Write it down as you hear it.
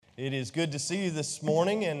It is good to see you this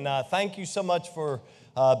morning, and thank you so much for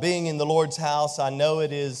being in the Lord's house. I know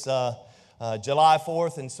it is July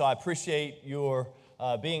 4th, and so I appreciate your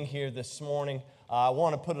being here this morning. I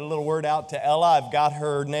want to put a little word out to Ella. I've got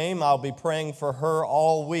her name. I'll be praying for her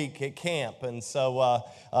all week at camp, and so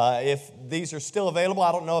if these are still available,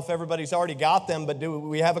 I don't know if everybody's already got them, but do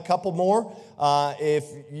we have a couple more? If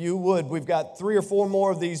you would, we've got 3 or 4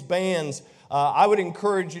 more of these bands. I would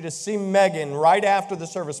encourage you to see Megan right after the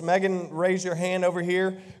service. Megan, raise your hand over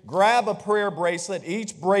here. Grab a prayer bracelet.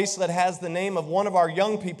 Each bracelet has the name of one of our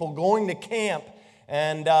young people going to camp.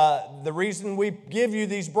 And the reason we give you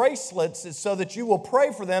these bracelets is so that you will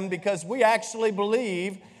pray for them, because we actually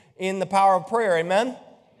believe in the power of prayer. Amen?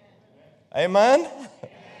 Amen?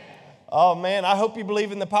 Oh, man, I hope you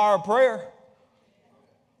believe in the power of prayer.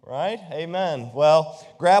 Right? Amen. Well,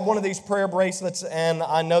 grab one of these prayer bracelets, and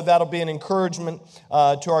I know that'll be an encouragement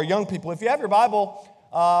to our young people. If you have your Bible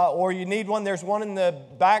or you need one, there's one in the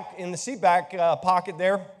back, in the seat back pocket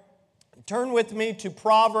there. Turn with me to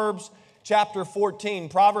Proverbs chapter 14.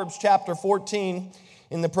 Proverbs chapter 14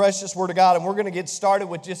 in the precious Word of God. And we're going to get started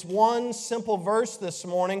with just one simple verse this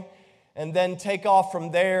morning and then take off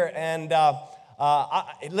from there. And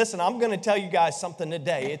listen, I'm going to tell you guys something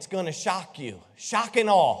today. It's going to shock you. Shock and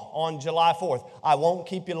awe on July 4th. I won't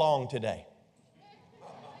keep you long today.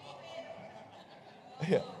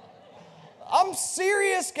 Yeah. I'm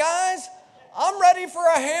serious, guys. I'm ready for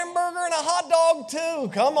a hamburger and a hot dog too.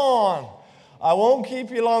 Come on. I won't keep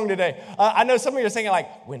you long today. I know some of you are thinking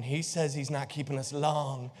like, when he says he's not keeping us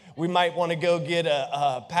long, we might want to go get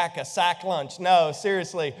a pack of sack lunch. No,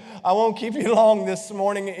 seriously, I won't keep you long this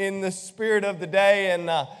morning in the spirit of the day. And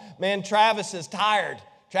man, Travis is tired.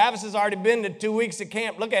 Travis has already been to 2 weeks at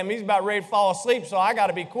camp. Look at him, he's about ready to fall asleep, so I got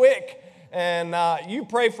to be quick. And you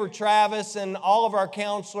pray for Travis and all of our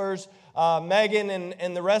counselors, Megan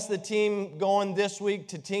and the rest of the team going this week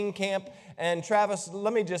to teen camp. And Travis,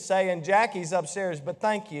 let me just say, and Jackie's upstairs, but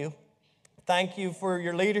thank you. Thank you for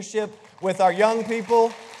your leadership with our young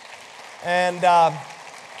people. And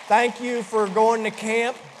thank you for going to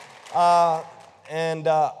camp. I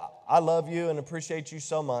love you and appreciate you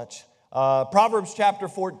so much. Proverbs chapter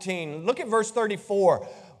 14. Look at verse 34.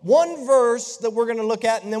 One verse that we're going to look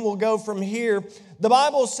at, and then we'll go from here. The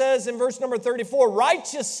Bible says in verse number 34,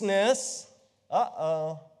 righteousness,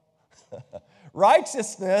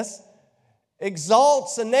 righteousness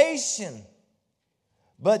exalts a nation,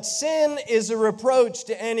 but sin is a reproach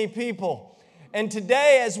to any people. And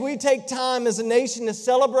today, as we take time as a nation to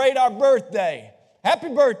celebrate our birthday, happy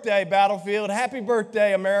birthday, Battlefield. Happy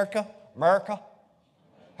birthday, America. America.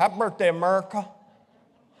 Happy birthday, America.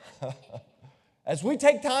 As we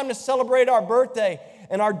take time to celebrate our birthday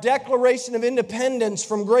and our Declaration of Independence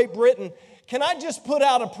from Great Britain, can I just put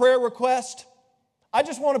out a prayer request? I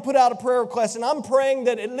just want to put out a prayer request, and I'm praying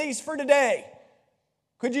that at least for today,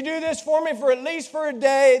 could you do this for me for at least for a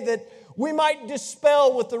day, that we might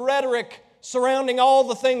dispel with the rhetoric surrounding all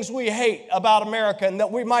the things we hate about America, and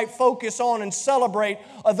that we might focus on and celebrate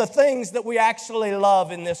the things that we actually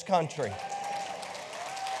love in this country.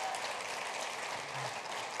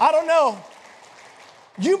 I don't know.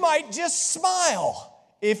 You might just smile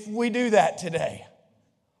if we do that today.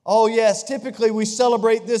 Oh yes, typically we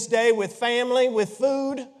celebrate this day with family, with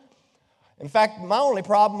food. In fact, my only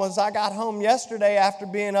problem was I got home yesterday after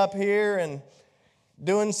being up here and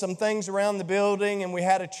doing some things around the building, and we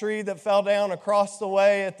had a tree that fell down across the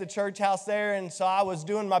way at the church house there, and so I was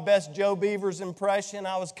doing my best Joe Beavers impression.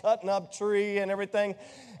 I was cutting up tree and everything.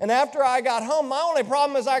 And after I got home, my only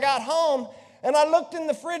problem is I got home and I looked in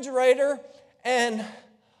the refrigerator, and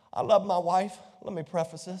I love my wife. Let me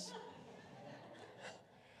preface this.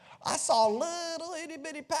 I saw a little itty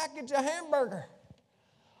bitty package of hamburger.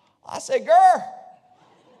 I said, girl,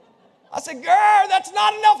 that's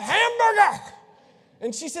not enough hamburger.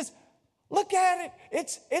 And she says, look at it.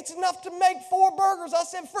 It's enough to make 4 burgers. I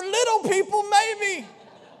said, for little people, maybe.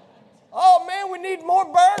 Oh, man, we need more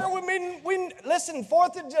burger. Listen,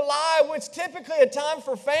 4th of July, which typically a time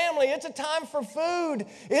for family, it's a time for food.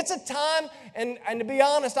 It's a time, and to be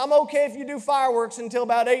honest, I'm okay if you do fireworks until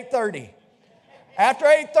about 8:30. After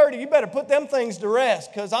 8:30, you better put them things to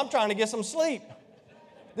rest, because I'm trying to get some sleep.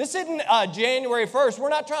 This isn't January 1st. We're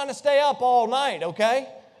not trying to stay up all night, okay?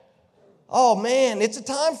 Oh, man, it's a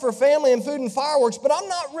time for family and food and fireworks, but I'm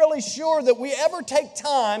not really sure that we ever take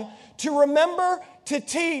time to remember, to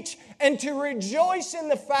teach, and to rejoice in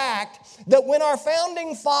the fact that when our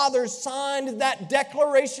founding fathers signed that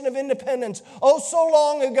Declaration of Independence, oh so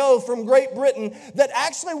long ago from Great Britain, that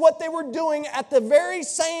actually what they were doing at the very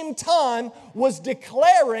same time was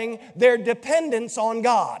declaring their dependence on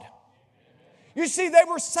God. You see, they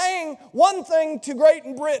were saying one thing to Great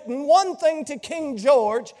Britain, one thing to King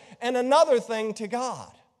George, and another thing to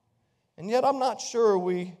God. And yet I'm not sure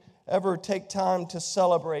we ever take time to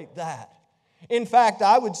celebrate that. In fact,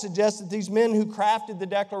 I would suggest that these men who crafted the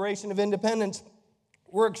Declaration of Independence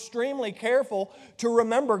were extremely careful to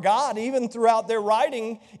remember God even throughout their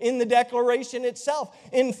writing in the Declaration itself.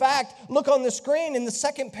 In fact, look on the screen in the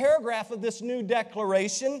second paragraph of this new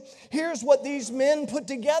Declaration. Here's what these men put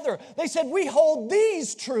together. They said, we hold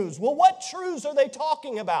these truths. Well, what truths are they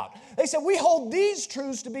talking about? They said, we hold these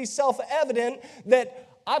truths to be self-evident that,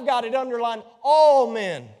 I've got it underlined, all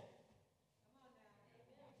men.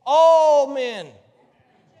 All men.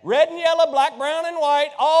 Red and yellow, black, brown, and white,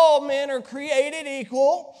 all men are created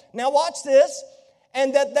equal. Now watch this.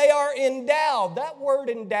 And that they are endowed. That word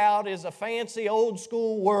endowed is a fancy old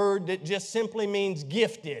school word that just simply means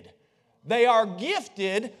gifted. They are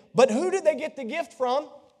gifted, but who did they get the gift from?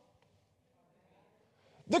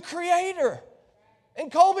 The Creator.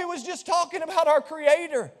 And Colby was just talking about our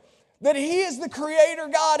Creator. That He is the Creator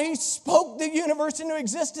God. He spoke the universe into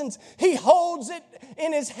existence. He holds it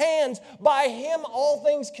in His hands. By Him all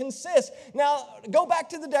things consist. Now, go back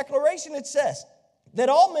to the Declaration. It says that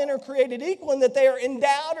all men are created equal and that they are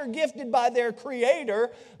endowed or gifted by their Creator.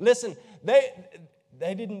 Listen, they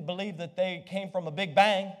didn't believe that they came from a big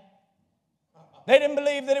bang. They didn't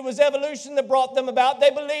believe that it was evolution that brought them about. They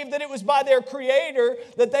believed that it was by their Creator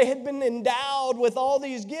that they had been endowed with all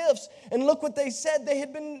these gifts. And look what they said. They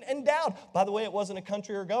had been endowed. By the way, it wasn't a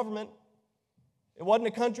country or government. It wasn't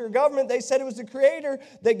a country or government. They said it was the Creator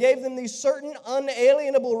that gave them these certain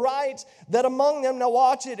unalienable rights that among them, now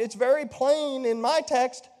watch it, it's very plain in my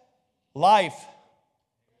text, life,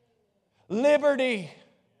 liberty.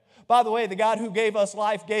 By the way, the God who gave us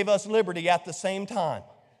life gave us liberty at the same time.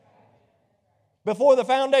 Before the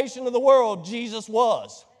foundation of the world, Jesus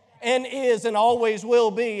was and is and always will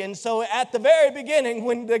be. And so at the very beginning,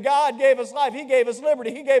 when the God gave us life, He gave us liberty,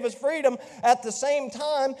 He gave us freedom at the same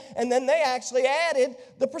time. And then they actually added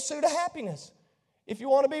the pursuit of happiness. If you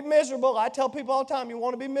want to be miserable, I tell people all the time, you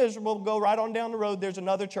want to be miserable, go right on down the road. There's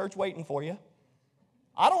another church waiting for you.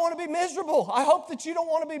 I don't want to be miserable. I hope that you don't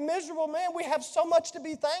want to be miserable. Man, we have so much to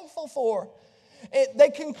be thankful for. They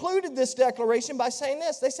concluded this declaration by saying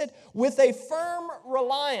this. They said, with a firm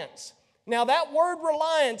reliance. Now that word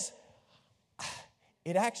reliance,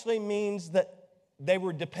 it actually means that they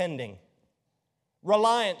were depending.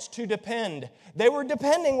 Reliance, to depend. They were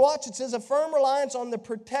depending, watch, it says a firm reliance on the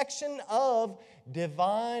protection of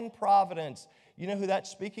divine providence. You know who that's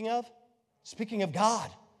speaking of? Speaking of God.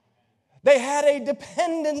 They had a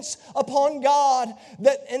dependence upon God.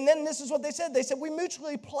 And then this is what they said. They said, we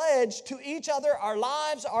mutually pledge to each other our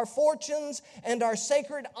lives, our fortunes, and our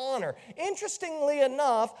sacred honor. Interestingly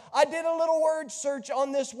enough, I did a little word search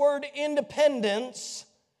on this word independence.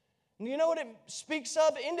 And you know what it speaks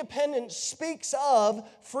of? Independence speaks of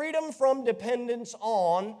freedom from dependence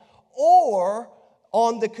on or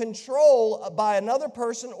on the control by another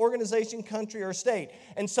person, organization, country, or state.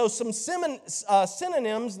 And so some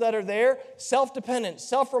synonyms that are there: self-dependence,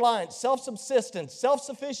 self-reliance, self-subsistence,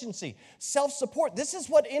 self-sufficiency, self-support. This is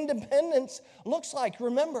what independence looks like.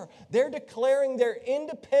 Remember, they're declaring their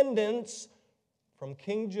independence from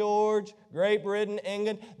King George, Great Britain,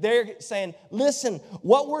 England. They're saying, listen,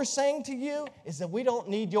 what we're saying to you is that we don't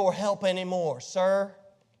need your help anymore, sir.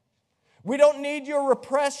 We don't need your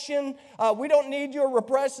repression. We don't need your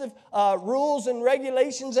repressive rules and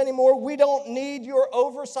regulations anymore. We don't need your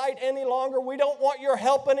oversight any longer. We don't want your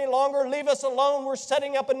help any longer. Leave us alone. We're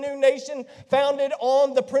setting up a new nation founded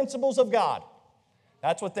on the principles of God.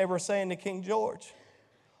 That's what they were saying to King George.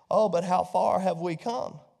 Oh, but how far have we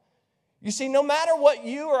come? You see, no matter what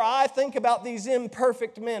you or I think about these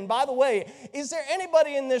imperfect men. By the way, is there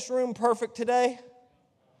anybody in this room perfect today?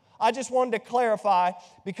 I just wanted to clarify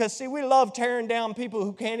because, see, we love tearing down people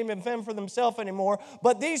who can't even fend for themselves anymore.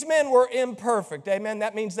 But these men were imperfect, amen?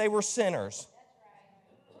 That means they were sinners.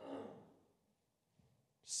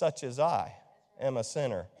 Such as I am a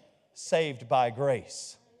sinner, saved by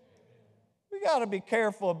grace. We got to be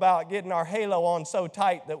careful about getting our halo on so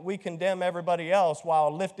tight that we condemn everybody else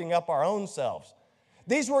while lifting up our own selves.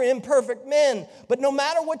 These were imperfect men, but no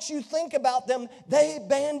matter what you think about them, they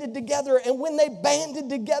banded together. And when they banded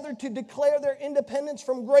together to declare their independence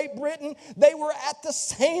from Great Britain, they were at the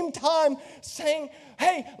same time saying,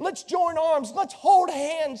 hey, let's join arms, let's hold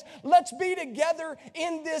hands, let's be together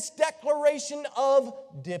in this declaration of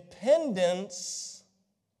dependence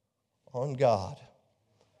on God.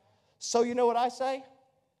 So you know what I say?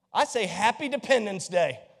 I say Happy Dependence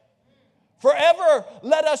Day. Forever,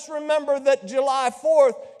 let us remember that July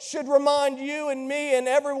 4th should remind you and me and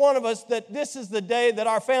every one of us that this is the day that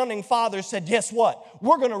our founding fathers said, guess what?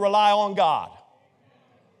 We're going to rely on God.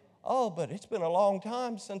 Oh, but it's been a long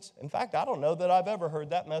time since, in fact, I don't know that I've ever heard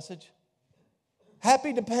that message. Happy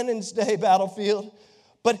Independence Day, Battlefield.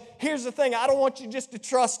 But here's the thing, I don't want you just to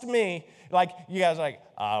trust me. Like, you guys are like,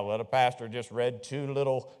 well, the pastor just read 2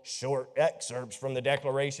 little short excerpts from the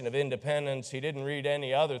Declaration of Independence. He didn't read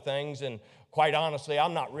any other things, and quite honestly,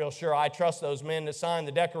 I'm not real sure I trust those men that signed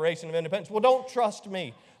the Declaration of Independence. Well, don't trust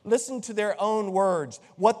me. Listen to their own words,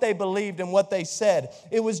 what they believed and what they said.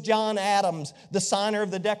 It was John Adams, the signer of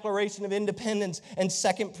the Declaration of Independence and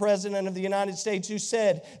second president of the United States, who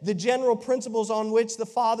said, the general principles on which the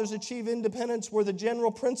fathers achieved independence were the general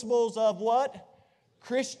principles of what?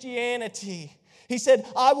 Christianity. He said,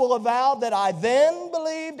 I will avow that I then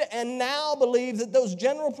believed and now believe that those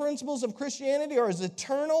general principles of Christianity are as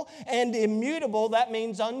eternal and immutable, that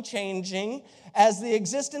means unchanging, as the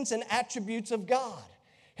existence and attributes of God.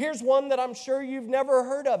 Here's one that I'm sure you've never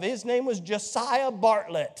heard of. His name was Josiah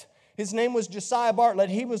Bartlett. His name was Josiah Bartlett.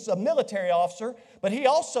 He was a military officer, but he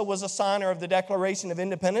also was a signer of the Declaration of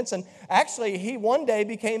Independence. And actually, he one day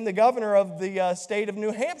became the governor of the state of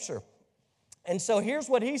New Hampshire. And so here's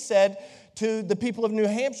what he said to the people of New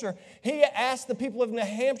Hampshire. He asked the people of New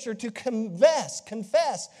Hampshire to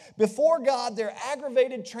confess before God their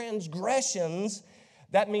aggravated transgressions.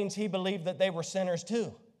 That means he believed that they were sinners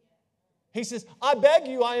too. He says, I beg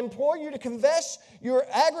you, I implore you to confess your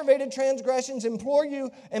aggravated transgressions,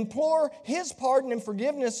 implore His pardon and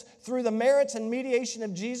forgiveness through the merits and mediation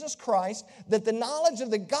of Jesus Christ, that the knowledge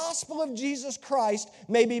of the gospel of Jesus Christ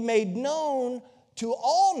may be made known to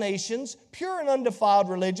all nations, pure and undefiled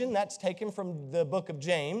religion, that's taken from the book of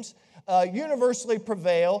James, universally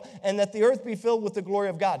prevail, and that the earth be filled with the glory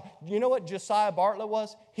of God. You know what Josiah Bartlett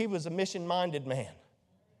was? He was a mission-minded man.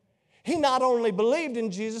 He not only believed in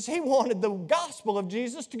Jesus, he wanted the gospel of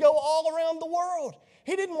Jesus to go all around the world.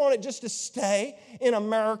 He didn't want it just to stay in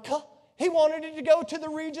America. He wanted it to go to the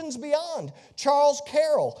regions beyond. Charles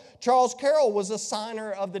Carroll. Charles Carroll was a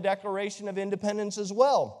signer of the Declaration of Independence as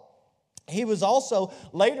well. He was also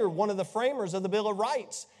later one of the framers of the Bill of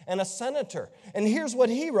Rights and a senator. And here's what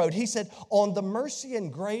he wrote. He said, on the mercy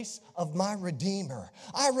and grace of my Redeemer,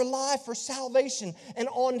 I rely for salvation and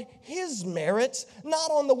on His merits,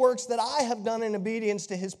 not on the works that I have done in obedience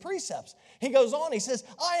to His precepts. He goes on, he says,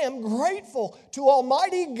 I am grateful to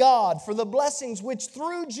Almighty God for the blessings which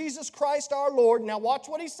through Jesus Christ our Lord, now watch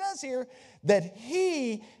what he says here, that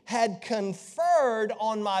He had conferred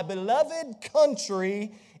on my beloved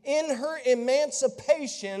country in her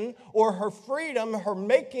emancipation or her freedom, her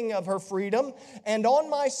making of her freedom, and on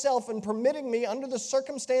myself in permitting me under the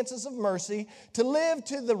circumstances of mercy to live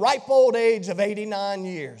to the ripe old age of 89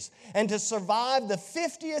 years and to survive the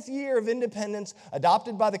 50th year of independence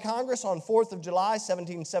adopted by the Congress on 4th of July,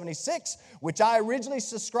 1776, which I originally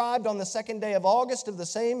subscribed on the 2nd day of August of the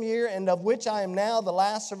same year and of which I am now the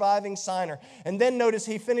last surviving signer. And then notice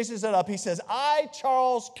he finishes it up. He says, I,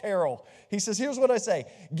 Charles Carroll, he says, here's what I say.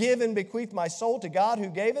 Give and bequeath my soul to God who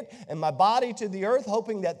gave it, and my body to the earth,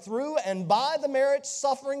 hoping that through and by the merits,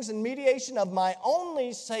 sufferings, and mediation of my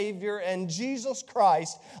only Savior and Jesus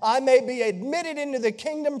Christ, I may be admitted into the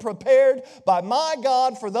kingdom prepared by my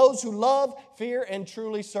God for those who love, fear, and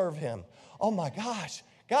truly serve Him. Oh my gosh.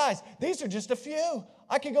 Guys, these are just a few.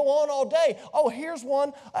 I could go on all day. Oh, here's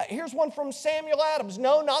one. Here's one from Samuel Adams.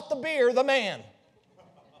 No, not the beer, the man.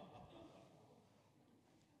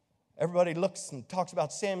 Everybody looks and talks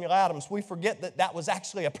about Samuel Adams. We forget that that was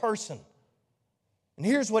actually a person. And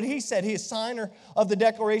here's what he said. He is signer of the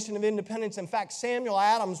Declaration of Independence. In fact, Samuel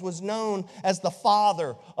Adams was known as the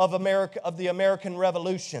father of America, of the American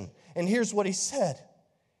Revolution. And here's what he said.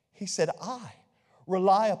 He said, I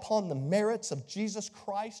rely upon the merits of Jesus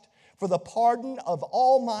Christ for the pardon of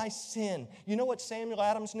all my sin. You know what Samuel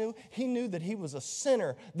Adams knew? He knew that he was a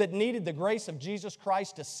sinner that needed the grace of Jesus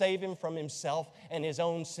Christ to save him from himself and his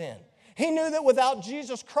own sin. He knew that without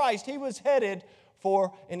Jesus Christ, he was headed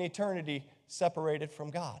for an eternity separated from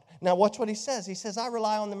God. Now, watch what he says. He says, I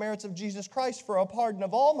rely on the merits of Jesus Christ for a pardon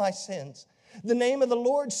of all my sins. The name of the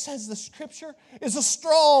Lord, says the Scripture, is a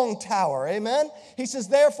strong tower. Amen? He says,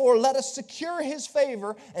 therefore, let us secure His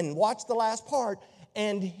favor. And watch the last part.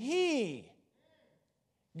 And He,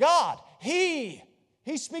 God, He's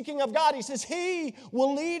speaking of God. He says, He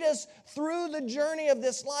will lead us through the journey of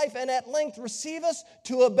this life and at length receive us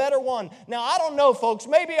to a better one. Now, I don't know, folks.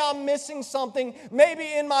 Maybe I'm missing something.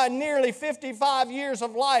 Maybe in my nearly 55 years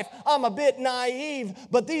of life, I'm a bit naive.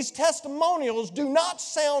 But these testimonials do not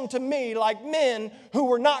sound to me like men who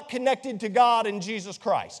were not connected to God and Jesus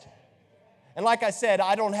Christ. And like I said,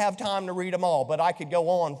 I don't have time to read them all, but I could go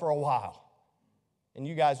on for a while. And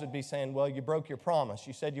you guys would be saying, well, you broke your promise.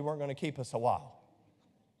 You said you weren't going to keep us a while.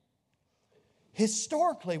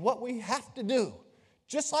 Historically, what we have to do,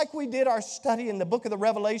 just like we did our study in the book of the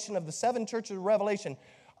Revelation of the 7 churches of Revelation,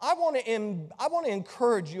 I want to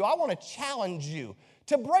encourage you, I want to challenge you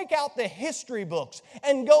to break out the history books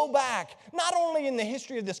and go back, not only in the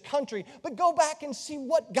history of this country, but go back and see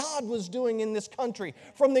what God was doing in this country.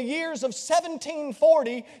 From the years of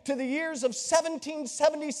 1740 to the years of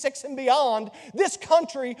 1776 and beyond, this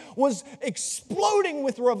country was exploding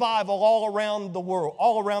with revival all around the world,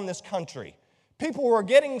 all around this country. People were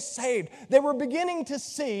getting saved. They were beginning to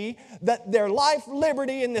see that their life,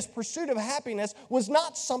 liberty, and this pursuit of happiness was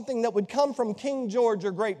not something that would come from King George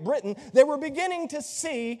or Great Britain. They were beginning to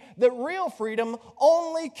see that real freedom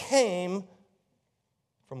only came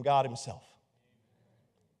from God Himself.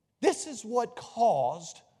 This is what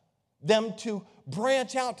caused them to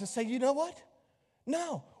branch out to say, you know what?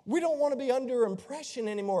 No. We don't want to be under oppression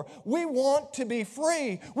anymore. We want to be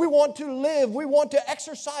free. We want to live. We want to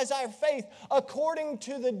exercise our faith according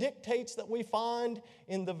to the dictates that we find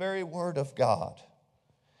in the very Word of God.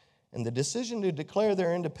 And the decision to declare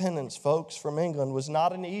their independence, folks, from England was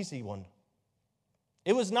not an easy one.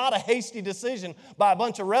 It was not a hasty decision by a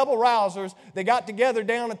bunch of rebel rousers that got together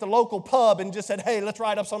down at the local pub and just said, hey, let's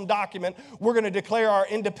write up some document. We're going to declare our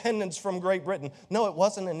independence from Great Britain. No, it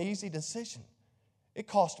wasn't an easy decision. It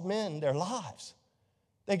cost men their lives.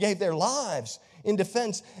 They gave their lives in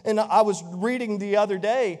defense. And I was reading the other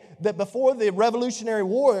day that before the Revolutionary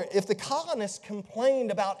War, if the colonists complained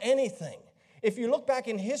about anything, if you look back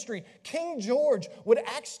in history, King George would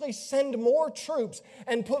actually send more troops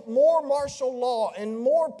and put more martial law and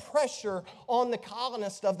more pressure on the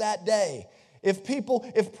colonists of that day. If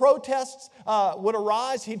protests would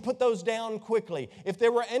arise, he'd put those down quickly. If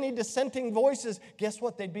there were any dissenting voices, guess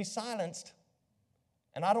what? They'd be silenced.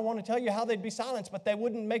 And I don't want to tell you how they'd be silenced, but they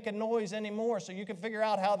wouldn't make a noise anymore, so you can figure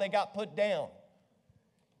out how they got put down.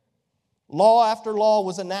 Law after law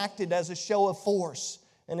was enacted as a show of force,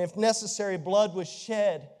 and if necessary, blood was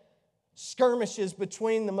shed. Skirmishes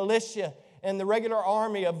between the militia and the regular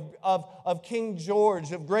army of King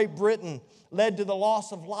George of Great Britain led to the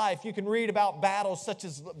loss of life. You can read about battles such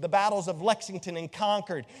as the battles of Lexington and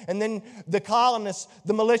Concord. And then the colonists,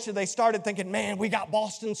 the militia, they started thinking, man, we got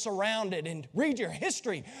Boston surrounded. And read your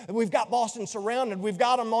history. We've got Boston surrounded. We've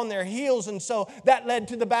got them on their heels. And so that led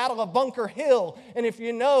to the Battle of Bunker Hill. And if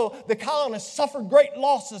you know, the colonists suffered great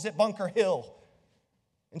losses at Bunker Hill.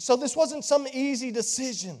 And so this wasn't some easy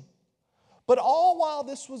decision. But all while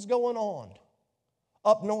this was going on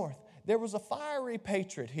up north, there was a fiery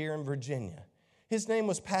patriot here in Virginia. His name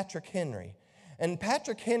was Patrick Henry. And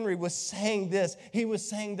Patrick Henry was saying this. He was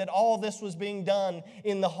saying that all this was being done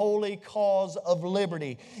in the holy cause of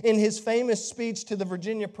liberty. In his famous speech to the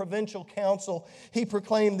Virginia Provincial Council, he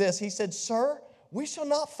proclaimed this. He said, "Sir, we shall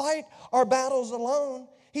not fight our battles alone."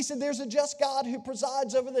 He said, "There's a just God who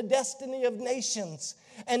presides over the destiny of nations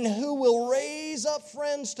and who will raise up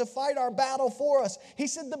friends to fight our battle for us." He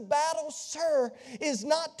said, "The battle, sir, is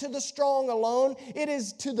not to the strong alone. It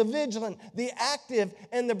is to the vigilant, the active,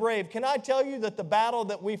 and the brave." Can I tell you that the battle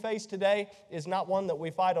that we face today is not one that we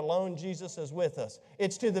fight alone? Jesus is with us.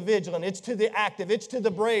 It's to the vigilant. It's to the active. It's to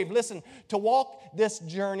the brave. Listen, to walk this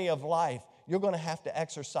journey of life, you're going to have to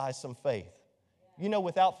exercise some faith. You know,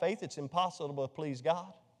 without faith, it's impossible to please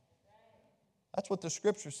God. That's what the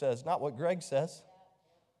Scripture says, not what Greg says.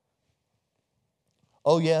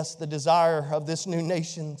 Oh yes, the desire of this new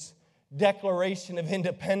nation's declaration of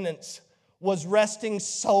independence was resting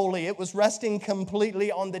solely, it was resting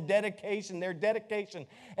completely on their dedication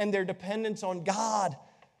and their dependence on God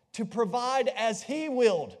to provide as He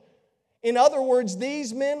willed. In other words,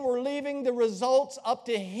 these men were leaving the results up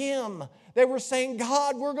to Him. They were saying,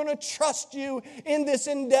 God, we're going to trust You in this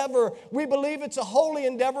endeavor. We believe it's a holy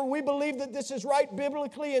endeavor. We believe that this is right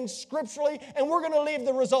biblically and scripturally, and we're going to leave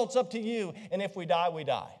the results up to You. And if we die, we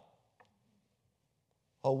die.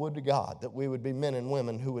 Oh, would to God that we would be men and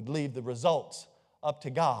women who would leave the results up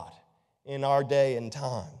to God in our day and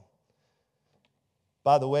time.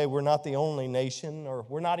 By the way, we're not the only nation, or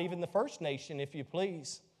we're not even the first nation, if you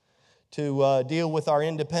please, to deal with our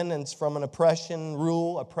independence from an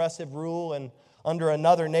oppressive rule, and under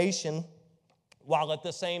another nation, while at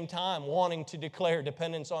the same time wanting to declare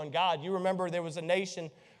dependence on God. You remember there was a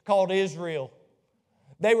nation called Israel.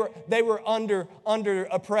 They were under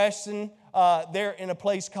oppression there in a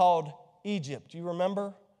place called Egypt. You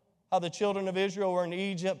remember how the children of Israel were in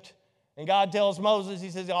Egypt? And God tells Moses, He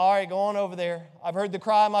says, all right, go on over there. I've heard the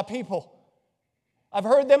cry of my people. I've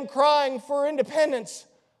heard them crying for independence.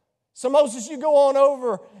 So Moses, you go on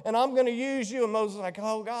over and I'm going to use you. And Moses is like,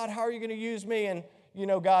 oh God, how are you going to use me? And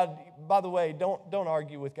God, by the way, don't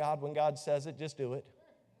argue with God when God says it, just do it.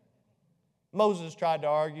 Moses tried to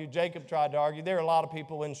argue, Jacob tried to argue. There are a lot of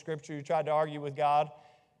people in Scripture who tried to argue with God,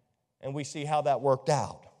 and we see how that worked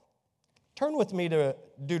out. Turn with me to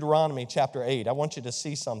Deuteronomy chapter 8. I want you to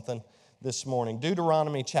see something this morning.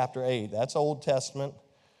 Deuteronomy chapter 8. That's Old Testament.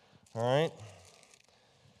 All right.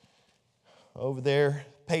 Over there,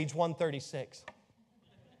 page 136.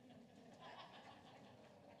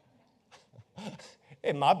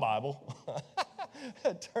 In my Bible.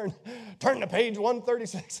 Turn to page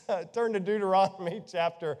 136. Turn to Deuteronomy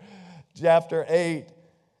chapter 8.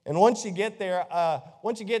 And once you get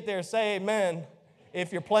there, say amen.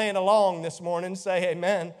 If you're playing along this morning, say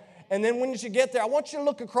amen. And then once you get there, I want you to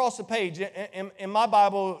look across the page. In my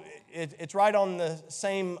Bible, it's right on the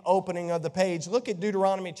same opening of the page. Look at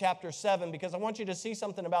Deuteronomy chapter 7, because I want you to see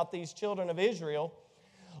something about these children of Israel.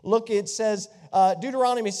 Look, it says,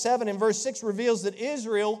 Deuteronomy 7 in verse 6 reveals that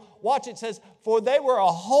Israel, watch, it says, for they were a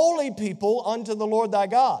holy people unto the Lord thy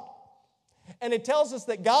God. And it tells us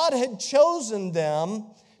that God had chosen them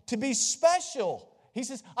to be special. He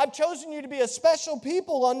says, I've chosen you to be a special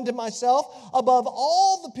people unto myself above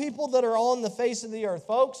all the people that are on the face of the earth.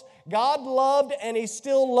 Folks, God loved and He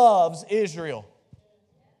still loves Israel.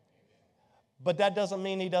 But that doesn't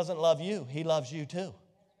mean He doesn't love you. He loves you too.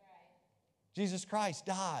 Jesus Christ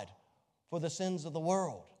died for the sins of the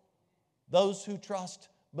world. Those who trust,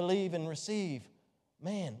 believe, and receive.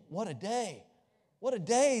 Man, what a day. What a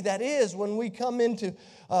day that is when we come into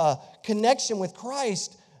connection with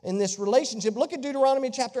Christ in this relationship. Look at Deuteronomy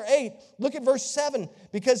chapter 8. Look at verse 7.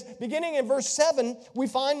 Because beginning in verse 7, we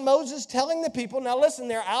find Moses telling the people, now listen,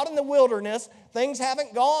 they're out in the wilderness. Things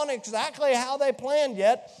haven't gone exactly how they planned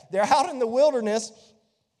yet. They're out in the wilderness.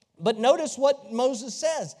 But notice what Moses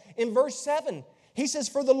says in verse 7. He says,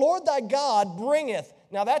 for the Lord thy God bringeth.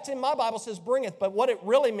 Now that's in my Bible says bringeth, but what it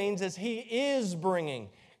really means is He is bringing.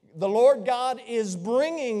 The Lord God is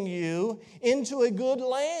bringing you into a good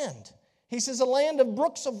land. He says, a land of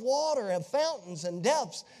brooks of water, of fountains and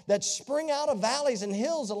depths that spring out of valleys and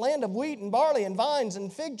hills, a land of wheat and barley and vines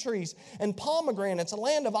and fig trees and pomegranates, a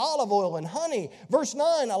land of olive oil and honey. Verse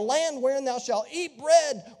 9, a land wherein thou shalt eat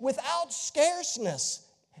bread without scarceness.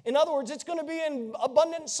 In other words, it's going to be in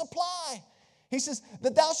abundant supply. He says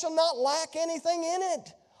that thou shalt not lack anything in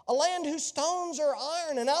it. A land whose stones are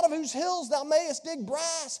iron and out of whose hills thou mayest dig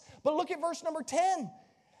brass. But look at verse number 10.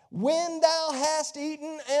 When thou hast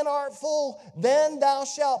eaten and art full, then thou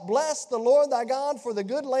shalt bless the Lord thy God for the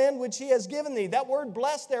good land which He has given thee. That word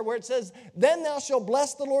bless there where it says, then thou shalt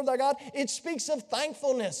bless the Lord thy God, it speaks of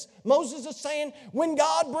thankfulness. Moses is saying, when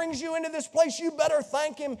God brings you into this place, you better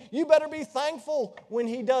thank Him. You better be thankful when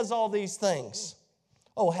He does all these things.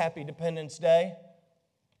 Oh, happy Dependence Day.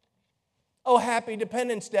 Oh, happy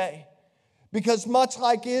Dependence Day. Because much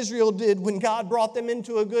like Israel did when God brought them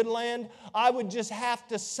into a good land, I would just have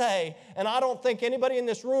to say, and I don't think anybody in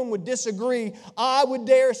this room would disagree, I would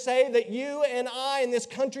dare say that you and I in this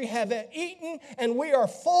country have eaten and we are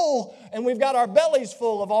full and we've got our bellies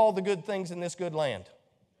full of all the good things in this good land.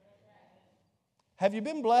 Have you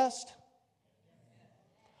been blessed?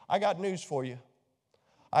 I got news for you.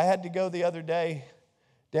 I had to go the other day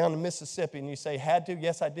down to Mississippi, and you say, had to?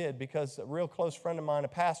 Yes, I did, because a real close friend of mine, a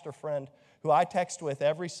pastor friend, who I text with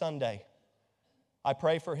every Sunday, I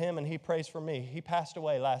pray for him and he prays for me. He passed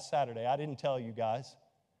away last Saturday. I didn't tell you guys.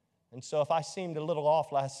 And so if I seemed a little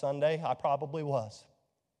off last Sunday, I probably was.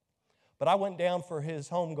 But I went down for his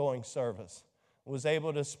homegoing service, was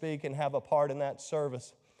able to speak and have a part in that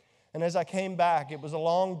service. And as I came back, it was a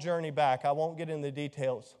long journey back. I won't get into the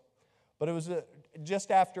details. But it was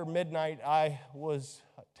just after midnight, I was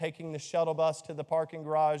taking the shuttle bus to the parking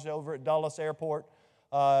garage over at Dulles Airport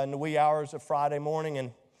in the wee hours of Friday morning.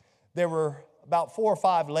 And there were about 4 or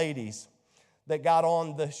 5 ladies that got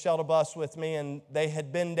on the shuttle bus with me, and they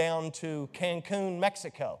had been down to Cancun,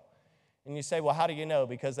 Mexico. And you say, well, how do you know?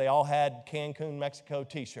 Because they all had Cancun, Mexico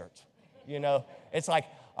t-shirts. You know, it's like,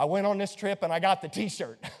 I went on this trip and I got the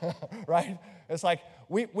t-shirt, right? It's like,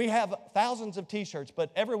 we have thousands of t-shirts,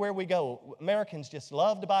 but everywhere we go, Americans just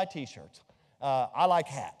love to buy t-shirts. I like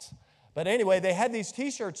hats. But anyway, they had these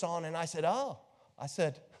t-shirts on, and I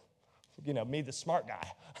said, you know, me, the smart guy.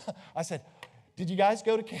 I said, did you guys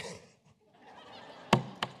go to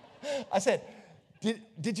I said,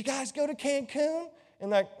 did you guys go to Cancun?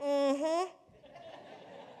 And like,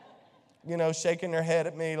 you know, shaking their head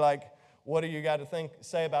at me like, what do you got to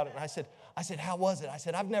say about it? And I said, how was it? I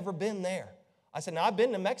said, I've never been there. I said, now I've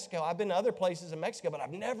been to Mexico. I've been to other places in Mexico, but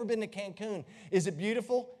I've never been to Cancun. Is it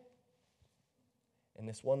beautiful? And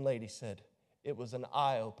this one lady said, it was an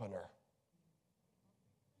eye-opener.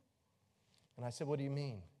 And I said, what do you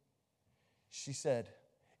mean? She said,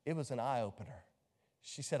 it was an eye-opener.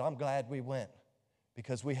 She said, I'm glad we went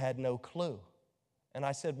because we had no clue. And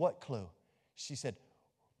I said, what clue? She said,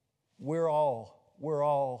 we've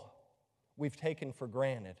taken for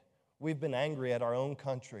granted. We've been angry at our own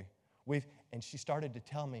country. And she started to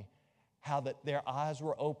tell me how that their eyes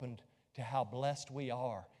were opened to how blessed we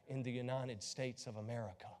are in the United States of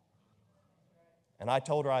America. And I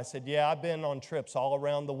told her, I said, yeah, I've been on trips all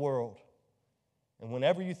around the world. And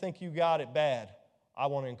whenever you think you got it bad, I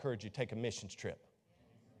want to encourage you to take a missions trip.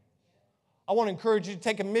 I want to encourage you to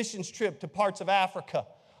take a missions trip to parts of Africa.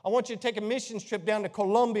 I want you to take a missions trip down to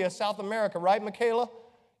Colombia, South America, right, Michaela?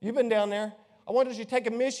 You've been down there. I want you to take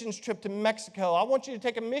a missions trip to Mexico. I want you to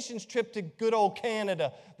take a missions trip to good old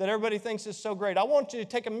Canada that everybody thinks is so great. I want you to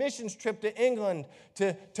take a missions trip to England,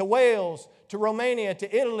 to Wales, to Romania,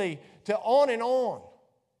 to Italy, to on,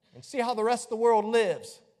 and see how the rest of the world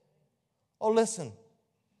lives. Oh, listen,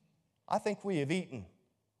 I think we have eaten.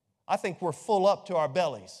 I think we're full up to our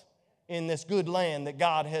bellies in this good land that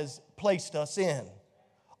God has placed us in.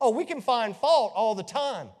 Oh, we can find fault all the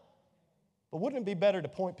time. But wouldn't it be better to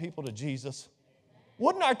point people to Jesus?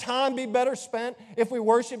 Wouldn't our time be better spent if we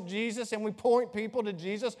worship Jesus and we point people to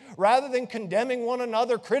Jesus rather than condemning one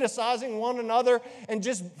another, criticizing one another, and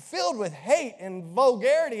just filled with hate and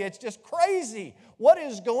vulgarity? It's just crazy. What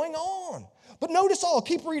is going on? But notice all,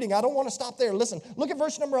 keep reading. I don't want to stop there. Listen, look at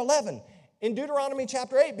verse number 11 in Deuteronomy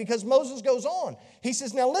chapter 8, because Moses goes on. He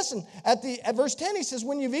says, now listen, at verse 10, he says,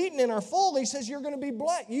 when you've eaten and are full, he says, you're going to be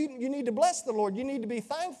blessed. You need to bless the Lord. You need to be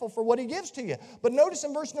thankful for what he gives to you. But notice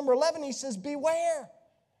in verse number 11, he says, beware.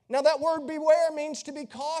 Now that word beware means to be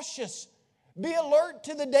cautious. Be alert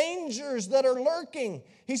to the dangers that are lurking.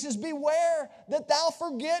 He says, beware that thou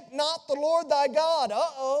forget not the Lord thy God.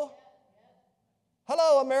 Uh-oh.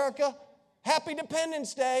 Hello, America. Happy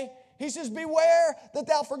Independence Day. He says, beware that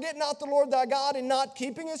thou forget not the Lord thy God in not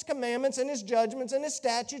keeping his commandments and his judgments and his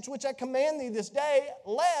statutes, which I command thee this day,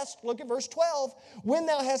 lest, look at verse 12, when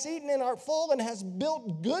thou hast eaten and art full and hast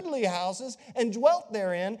built goodly houses and dwelt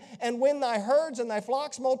therein, and when thy herds and thy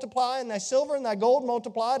flocks multiply and thy silver and thy gold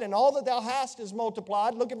multiplied and all that thou hast is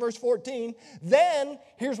multiplied, look at verse 14, then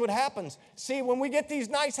here's what happens. See, when we get these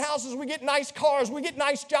nice houses, we get nice cars, we get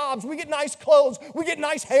nice jobs, we get nice clothes, we get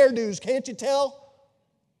nice hairdos, can't you tell?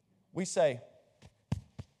 We say,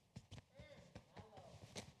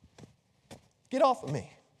 get off of me.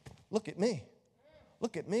 Look at me.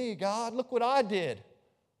 Look at me, God. Look what I did.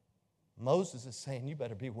 Moses is saying, you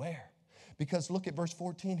better beware. Because look at verse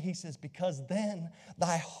 14. He says, because then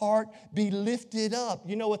thy heart be lifted up.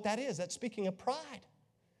 You know what that is? That's speaking of pride.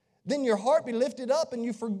 Then your heart be lifted up and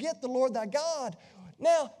you forget the Lord thy God.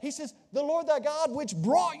 Now, he says, the Lord thy God which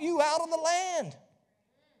brought you out of the land,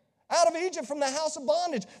 out of Egypt from the house of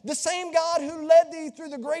bondage. The same God who led thee through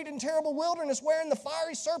the great and terrible wilderness, wherein the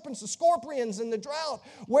fiery serpents, the scorpions, and the drought,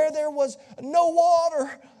 where there was no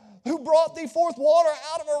water, who brought thee forth water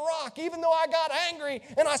out of a rock. Even though I got angry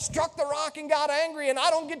and I struck the rock and got angry and I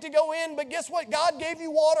don't get to go in, but guess what? God gave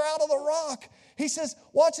you water out of the rock. He says,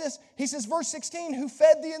 watch this. He says, verse 16, who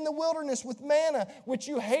fed thee in the wilderness with manna, which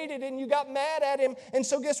you hated and you got mad at him. And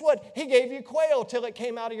so guess what? He gave you quail till it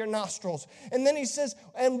came out of your nostrils. And then he says,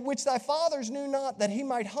 and which thy fathers knew not, that he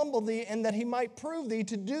might humble thee and that he might prove thee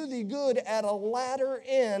to do thee good at a latter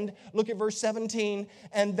end. Look at verse 17.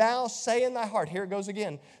 And thou say in thy heart, here it goes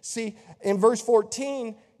again. See, in verse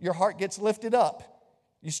 14, your heart gets lifted up.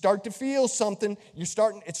 You start to feel something. It's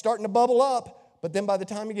starting to bubble up. But then by the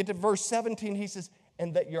time you get to verse 17, he says,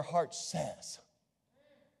 and that your heart says.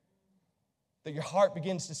 That your heart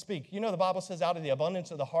begins to speak. You know the Bible says out of the abundance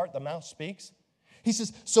of the heart, the mouth speaks. He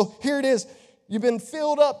says, so here it is. You've been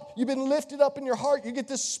filled up. You've been lifted up in your heart. You get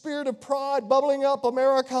this spirit of pride bubbling up,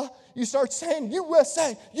 America. You start saying,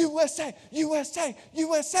 USA, USA, USA,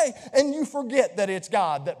 USA. And you forget that it's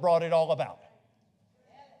God that brought it all about.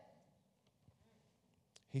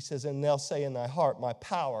 He says, and they'll say in thy heart, my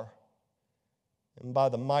power and by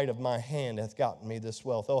the might of my hand hath gotten me this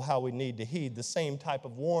wealth. Oh, how we need to heed the same type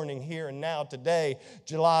of warning here and now today,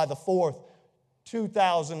 July the 4th,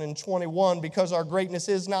 2021, because our greatness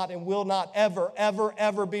is not and will not ever, ever,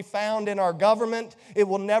 ever be found in our government. It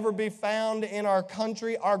will never be found in our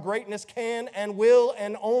country. Our greatness can and will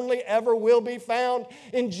and only ever will be found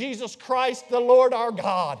in Jesus Christ, the Lord our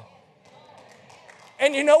God.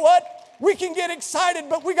 And you know what? We can get excited,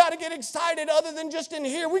 but we got to get excited other than just in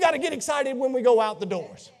here. We got to get excited when we go out the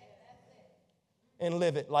doors and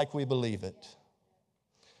live it like we believe it.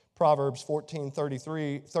 Proverbs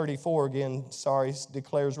 34 again,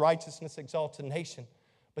 declares righteousness exalts a nation,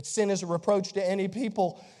 but sin is a reproach to any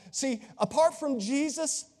people. See, apart from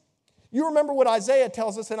Jesus, you remember what Isaiah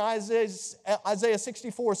tells us in Isaiah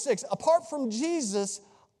 64:6. Apart from Jesus,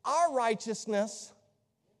 our righteousness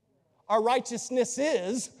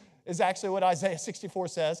is actually what Isaiah 64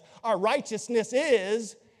 says. Our righteousness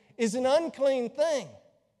is an unclean thing.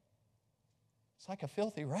 It's like a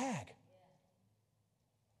filthy rag.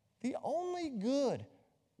 The only good,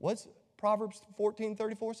 what's Proverbs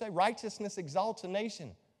 14:34 say? Righteousness exalts a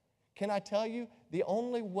nation. Can I tell you, the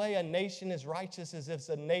only way a nation is righteous is if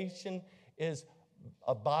a nation is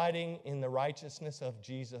abiding in the righteousness of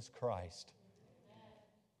Jesus Christ.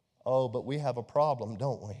 Oh, but we have a problem,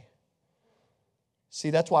 don't we?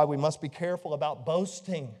 See, that's why we must be careful about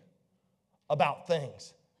boasting about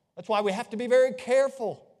things. That's why we have to be very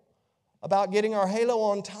careful about getting our halo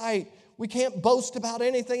on tight. We can't boast about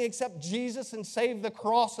anything except Jesus and save the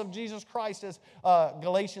cross of Jesus Christ, as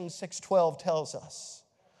Galatians 6:12 tells us.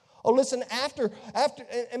 Oh, listen,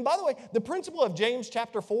 and by the way, the principle of James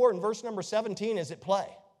chapter 4 and verse number 17 is at play.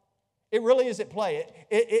 It really is at play.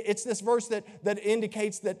 It's this verse that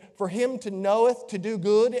indicates that for him to knoweth to do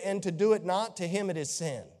good and to do it not, to him it is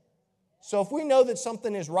sin. So if we know that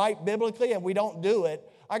something is right biblically and we don't do it,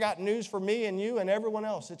 I got news for me and you and everyone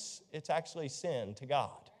else. It's actually sin to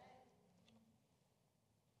God.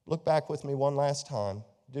 Look back with me one last time.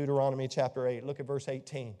 Deuteronomy chapter 8. Look at verse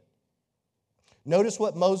 18. Notice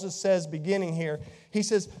what Moses says beginning here. He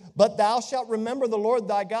says, "But thou shalt remember the Lord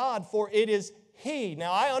thy God, for it is He."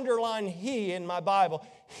 Now I underline He in my Bible.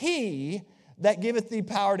 He that giveth thee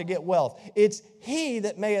power to get wealth. It's He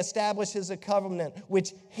that may establish His covenant,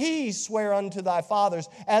 which He sware unto thy fathers,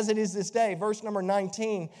 as it is this day. Verse number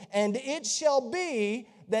 19. "And it shall be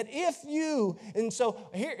that if you..." And so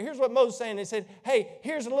here's what Moses is saying. He said, hey,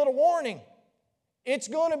 here's a little warning. It's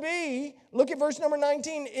going to be, look at verse number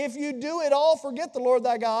 19, "If you do it all, forget the Lord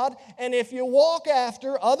thy God, and if you walk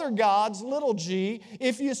after other gods, little g,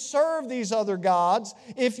 if you serve these other gods,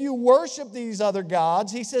 if you worship these other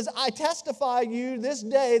gods," he says, "I testify you this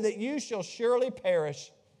day that you shall surely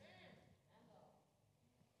perish."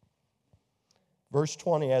 Verse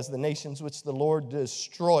 20, "As the nations which the Lord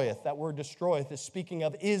destroyeth," that word destroyeth is speaking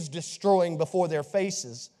of is destroying before their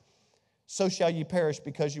faces, "so shall you perish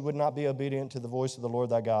because you would not be obedient to the voice of the Lord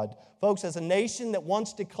thy God." Folks, as a nation that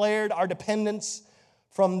once declared our dependence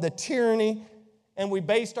from the tyranny, and we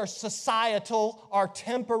based our societal, our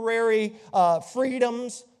temporary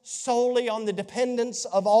freedoms solely on the dependence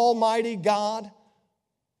of Almighty God,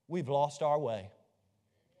 we've lost our way.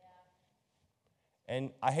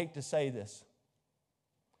 And I hate to say this,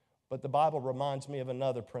 but the Bible reminds me of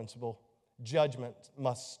another principle. Judgment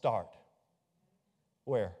must start.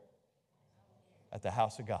 Where? At the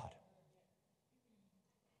house of God.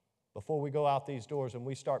 Before we go out these doors and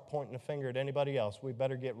we start pointing a finger at anybody else, we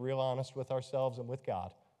better get real honest with ourselves and with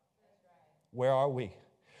God. Where are we?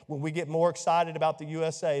 When we get more excited about the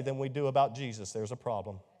USA than we do about Jesus, there's a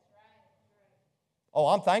problem. Oh,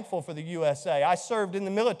 I'm thankful for the USA. I served in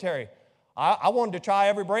the military. I wanted to try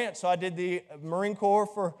every branch, so I did the Marine Corps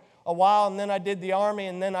for a while, and then I did the Army,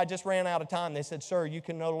 and then I just ran out of time. They said, "Sir, you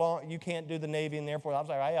can't do the Navy and the Air Force." I was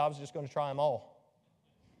like, "Hey, I was just going to try them all."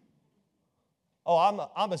 Oh,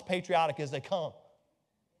 I'm as patriotic as they come.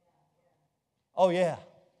 Oh, yeah.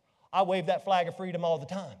 I wave that flag of freedom all the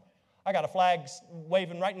time. I got a flag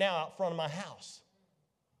waving right now out front of my house.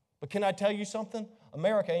 But can I tell you something?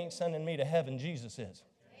 America ain't sending me to heaven. Jesus is.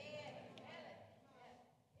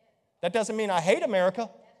 That doesn't mean I hate America.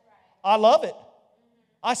 I love it.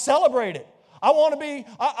 I celebrate it. I want to be,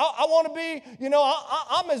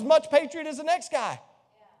 I'm as much patriot as the next guy.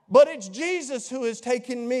 But it's Jesus who has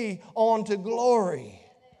taken me on to glory.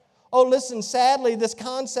 Oh, listen, sadly, this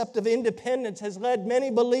concept of independence has led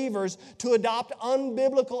many believers to adopt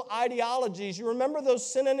unbiblical ideologies. You remember those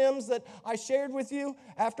synonyms that I shared with you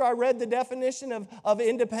after I read the definition of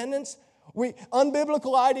independence?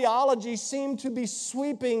 Unbiblical ideologies seem to be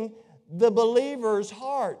sweeping the believers'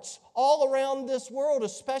 hearts all around this world,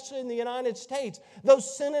 especially in the United States.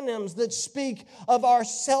 Those synonyms that speak of our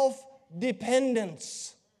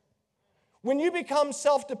self-dependence. When you become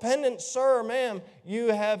self-dependent, sir or ma'am, you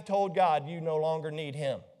have told God you no longer need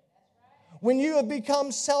Him. When you have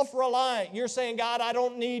become self-reliant, you're saying, "God, I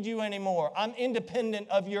don't need you anymore. I'm independent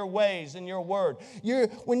of your ways and your word."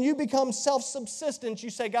 When you become self-subsistent, you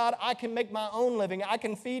say, "God, I can make my own living. I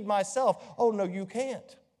can feed myself." Oh, no, you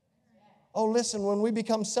can't. Oh, listen, when we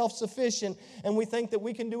become self-sufficient and we think that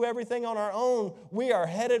we can do everything on our own, we are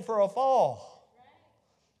headed for a fall.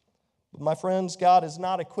 But my friends, God has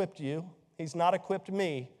not equipped you. He's not equipped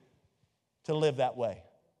me to live that way.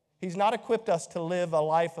 He's not equipped us to live a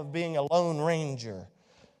life of being a lone ranger.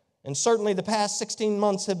 And certainly the past 16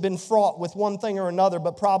 months have been fraught with one thing or another,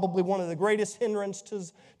 but probably one of the greatest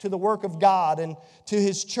hindrances to the work of God and to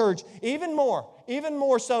His church, even more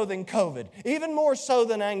so than COVID, even more so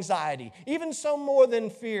than anxiety, even so more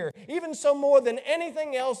than fear, even so more than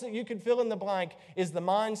anything else that you could fill in the blank, is the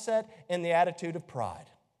mindset and the attitude of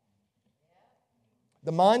pride.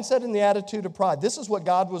 The mindset and the attitude of pride. This is what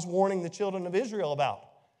God was warning the children of Israel about.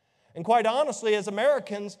 And quite honestly, as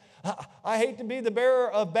Americans, I hate to be the bearer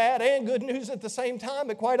of bad and good news at the same time,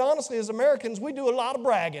 but quite honestly, as Americans, we do a lot of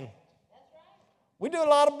bragging. We do a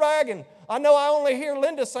lot of bragging. I know I only hear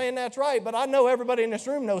Linda saying that's right, but I know everybody in this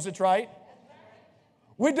room knows it's right.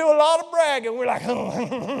 We do a lot of bragging. We're like,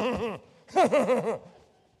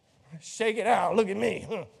 shake it out, look at me,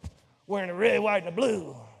 wearing the red, white, and the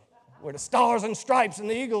blue, where the stars and stripes and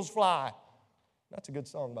the eagles fly. That's a good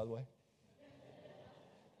song, by the way.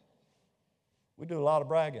 We do a lot of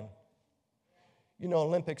bragging. You know,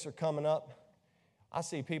 Olympics are coming up. I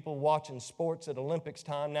see people watching sports at Olympics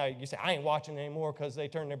time. Now, you say, I ain't watching anymore because they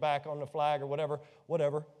turn their back on the flag or whatever.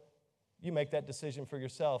 Whatever. You make that decision for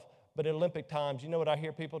yourself. But at Olympic times, you know what I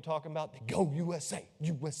hear people talking about? They go USA,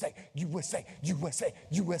 USA, USA, USA,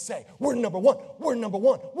 USA. We're number one. We're number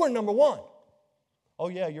one. We're number one. Oh,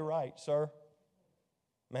 yeah, you're right, sir.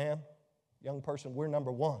 Ma'am, young person, we're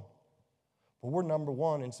number one. But we're number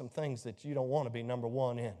one in some things that you don't want to be number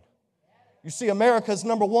one in. You see, America's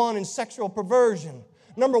number one in sexual perversion,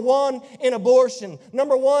 number one in abortion,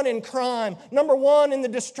 number one in crime, number one in the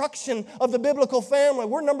destruction of the biblical family.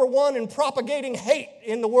 We're number one in propagating hate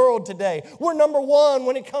in the world today. We're number one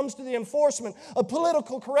when it comes to the enforcement of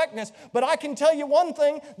political correctness. But I can tell you one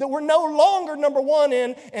thing that we're no longer number one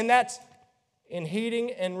in, and that's in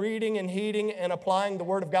heeding and reading and heeding and applying the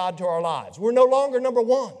Word of God to our lives. We're no longer number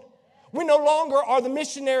one. We no longer are the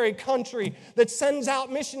missionary country that sends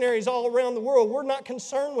out missionaries all around the world. We're not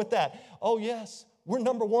concerned with that. Oh, yes, we're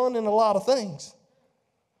number one in a lot of things.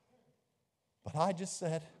 But I just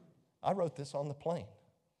said, I wrote this on the plane.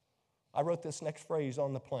 I wrote this next phrase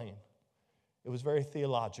on the plane. It was very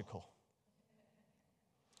theological.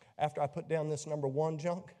 After I put down this number one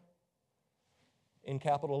junk, in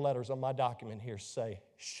capital letters on my document here say,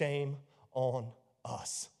 shame on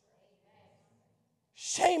us.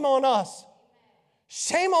 Shame on us.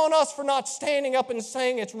 Shame on us for not standing up and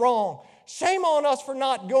saying it's wrong. Shame on us for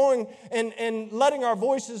not going and letting our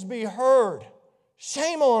voices be heard.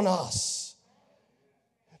 Shame on us.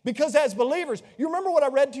 Because as believers, you remember what I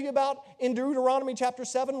read to you about in Deuteronomy chapter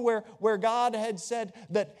 7 where God had said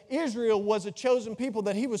that Israel was a chosen people,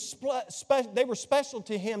 that they were special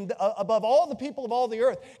to Him above all the people of all the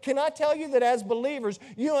earth. Can I tell you that as believers,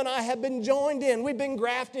 you and I have been joined in, we've been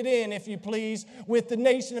grafted in, if you please, with the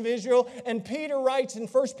nation of Israel. And Peter writes in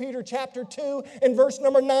 1 Peter chapter 2 and verse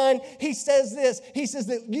number 9, he says this, he says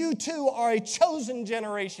that you too are a chosen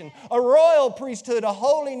generation, a royal priesthood, a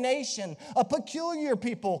holy nation, a peculiar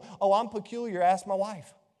people. Oh, I'm peculiar. Ask my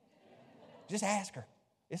wife. Just ask her.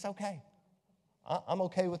 It's okay. I'm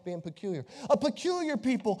okay with being peculiar. A peculiar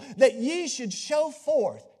people, that ye should show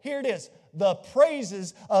forth, here it is, the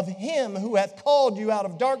praises of Him who hath called you out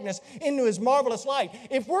of darkness into His marvelous light.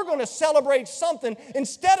 If we're going to celebrate something,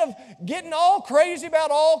 instead of getting all crazy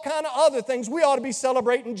about all kind of other things, we ought to be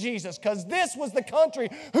celebrating Jesus, because this was the country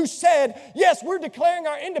who said, yes, we're declaring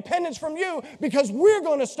our independence from you because we're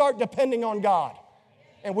going to start depending on God.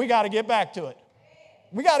 And we got to get back to it.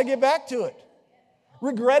 We got to get back to it.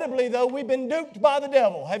 Regrettably, though, we've been duped by the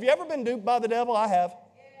devil. Have you ever been duped by the devil? I have.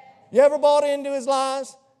 You ever bought into his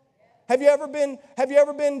lies? Have you ever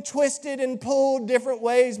been twisted and pulled different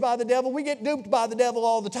ways by the devil? We get duped by the devil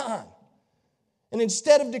all the time. And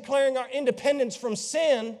instead of declaring our independence from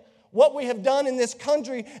sin, what we have done in this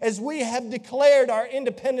country is we have declared our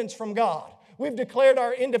independence from God. We've declared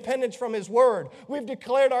our independence from His Word. We've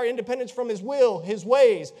declared our independence from His will, His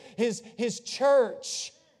ways, His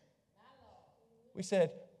church. We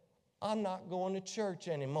said, I'm not going to church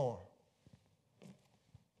anymore.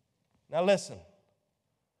 Now listen.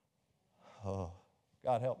 Oh,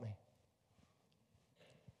 God help me.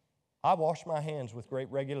 I wash my hands with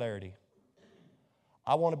great regularity.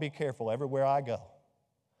 I want to be careful everywhere I go.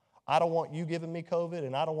 I don't want you giving me COVID,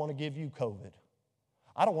 and I don't want to give you COVID.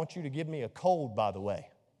 I don't want you to give me a cold, by the way.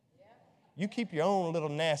 You keep your own little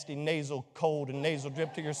nasty nasal cold and nasal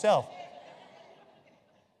drip to yourself.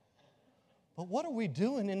 But what are we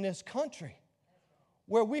doing in this country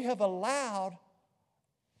where we have allowed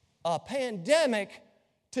a pandemic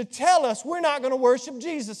to tell us we're not going to worship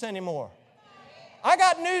Jesus anymore? I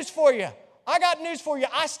got news for you. I got news for you.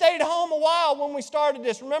 I stayed home a while when we started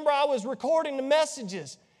this. Remember, I was recording the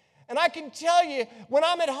messages. And I can tell you, when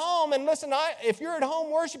I'm at home, and listen, if you're at home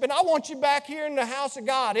worshiping, I want you back here in the house of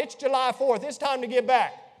God. It's July 4th. It's time to get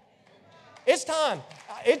back. It's time.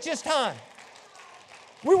 It's just time.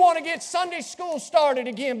 We want to get Sunday school started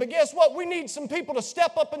again, but guess what? We need some people to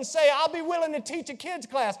step up and say, I'll be willing to teach a kids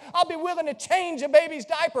class. I'll be willing to change a baby's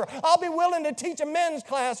diaper. I'll be willing to teach a men's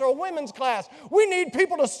class or a women's class. We need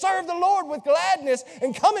people to serve the Lord with gladness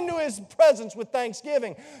and come into His presence with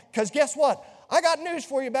thanksgiving. Because guess what? I got news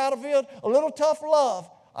for you, Battlefield. A little tough love.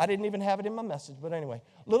 I didn't even have it in my message, but anyway.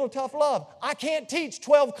 A little tough love. I can't teach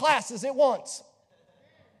 12 classes at once.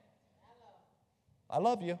 I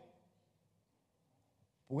love you.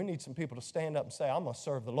 We need some people to stand up and say, I'm going to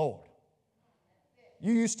serve the Lord.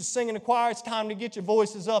 You used to sing in the choir. It's time to get your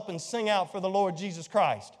voices up and sing out for the Lord Jesus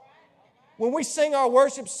Christ. When we sing our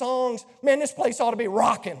worship songs, man, this place ought to be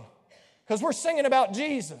rocking because we're singing about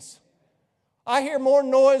Jesus. I hear more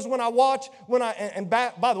noise when I watch,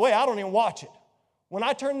 by the way, I don't even watch it. When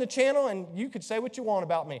I turn the channel, and you could say what you want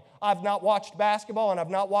about me, I've not watched basketball and I've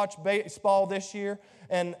not watched baseball this year,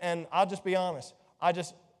 and I'll just be honest.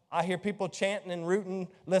 I hear people chanting and rooting.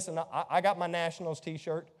 Listen, I got my Nationals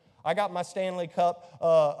t-shirt. I got my Stanley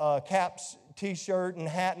Cup Caps t-shirt and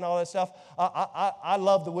hat and all that stuff. I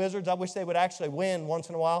love the Wizards. I wish they would actually win once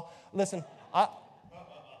in a while. Listen,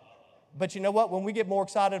 but you know what? When we get more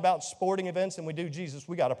excited about sporting events than we do Jesus,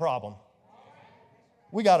 we got a problem.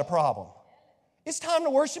 We got a problem. It's time to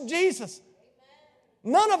worship Jesus.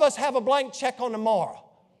 None of us have a blank check on tomorrow.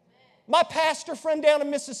 My pastor friend down in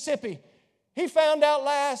Mississippi, he found out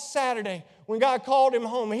last Saturday when God called him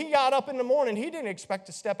home. He got up in the morning. He didn't expect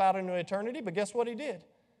to step out into eternity, but guess what he did?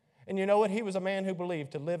 And you know what? He was a man who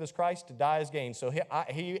believed to live as Christ, to die as gain. So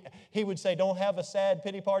he would say, don't have a sad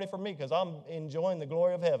pity party for me because I'm enjoying the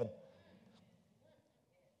glory of heaven.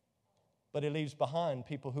 But he leaves behind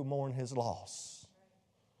people who mourn his loss.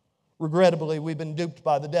 Regrettably, we've been duped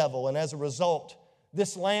by the devil, and as a result,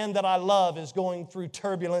 this land that I love is going through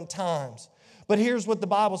turbulent times. But here's what the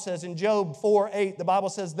Bible says in Job 4:8. The Bible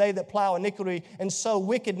says, they that plow iniquity and sow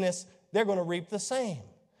wickedness, they're going to reap the same.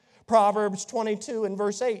 Proverbs 22 and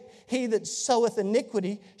verse 8, he that soweth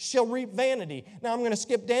iniquity shall reap vanity. Now I'm going to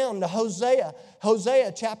skip down to Hosea.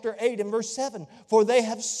 Hosea chapter 8 and verse 7. For they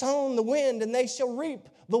have sown the wind and they shall reap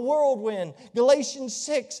the whirlwind. Galatians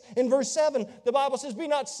 6 in verse 7, the Bible says, be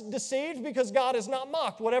not deceived because God is not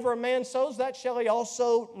mocked. Whatever a man sows, that shall he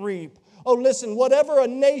also reap. Oh, listen, whatever a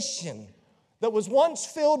nation that was once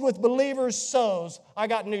filled with believers sows, I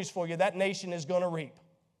got news for you, that nation is going to reap.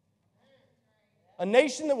 A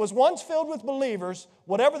nation that was once filled with believers,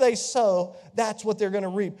 whatever they sow, that's what they're going to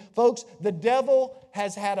reap. Folks, the devil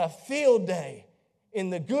has had a field day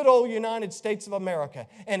in the good old United States of America,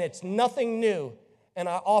 and it's nothing new. And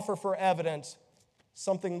I offer for evidence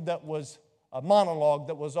something that was a monologue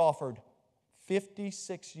that was offered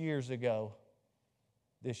 56 years ago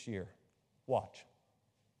this year. Watch.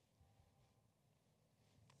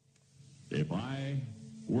 If I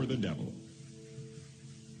were the devil,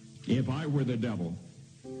 if I were the devil,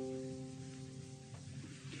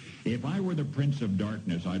 if I were the prince of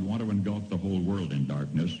darkness, I'd want to engulf the whole world in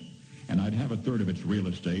darkness, and I'd have a third of its real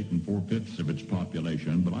estate and 4/5 of its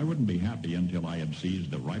population, but I wouldn't be happy until I had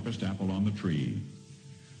seized the ripest apple on the tree,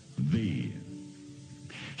 thee.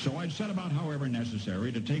 So I'd set about, however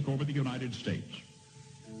necessary, to take over the United States.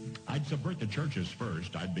 I'd subvert the churches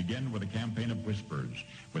first. I'd begin with a campaign of whispers.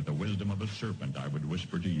 With the wisdom of a serpent, I would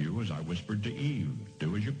whisper to you as I whispered to Eve,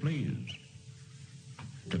 do as you please.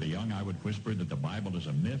 To the young, I would whisper that the Bible is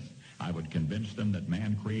a myth. I would convince them that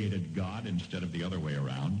man created God instead of the other way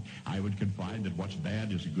around. I would confide that what's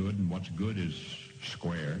bad is good and what's good is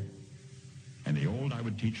square. And the old, I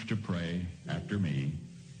would teach to pray after me,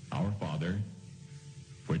 Our Father,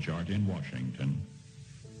 which art in Washington.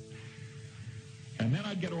 And then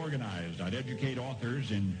I'd get organized. I'd educate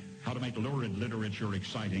authors in how to make lurid literature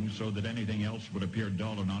exciting so that anything else would appear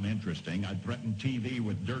dull and uninteresting. I'd threaten TV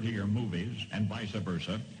with dirtier movies and vice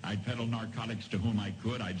versa. I'd peddle narcotics to whom I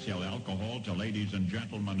could. I'd sell alcohol to ladies and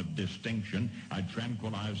gentlemen of distinction. I'd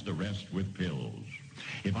tranquilize the rest with pills.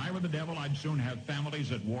 If I were the devil, I'd soon have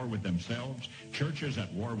families at war with themselves, churches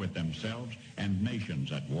at war with themselves, and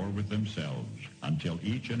nations at war with themselves, until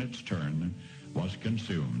each in its turn was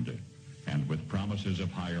consumed. And with promises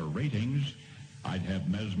of higher ratings, I'd have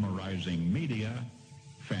mesmerizing media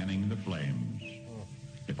fanning the flames.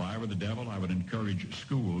 If I were the devil, I would encourage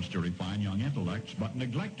schools to refine young intellects, but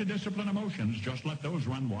neglect to discipline emotions. Just let those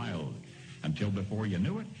run wild. Until before you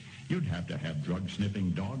knew it, you'd have to have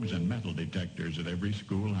drug-sniffing dogs and metal detectors at every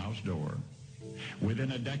schoolhouse door.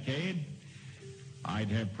 Within a decade, I'd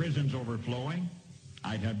have prisons overflowing.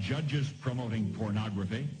 I'd have judges promoting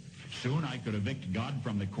pornography. Soon I could evict God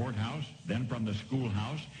from the courthouse, then from the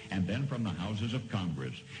schoolhouse, and then from the houses of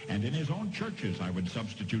Congress. And in his own churches, I would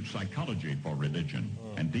substitute psychology for religion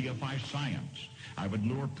and deify science. I would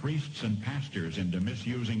lure priests and pastors into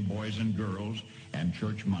misusing boys and girls and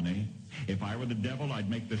church money. If I were the devil, I'd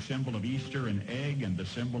make the symbol of Easter an egg and the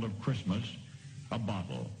symbol of Christmas a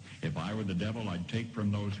bottle. If I were the devil, I'd take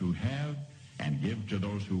from those who have and give to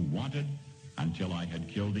those who wanted until I had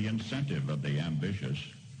killed the incentive of the ambitious.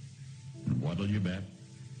 And what'll you bet?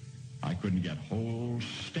 I couldn't get whole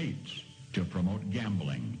states to promote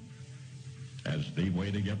gambling as the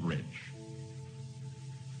way to get rich.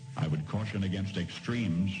 I would caution against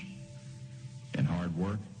extremes in hard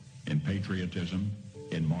work, in patriotism,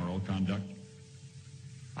 in moral conduct.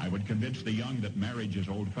 I would convince the young that marriage is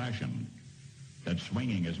old-fashioned, that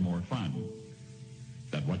swinging is more fun,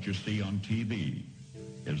 that what you see on TV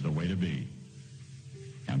is the way to be.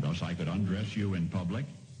 And thus I could undress you in public,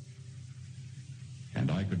 and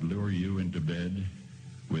I could lure you into bed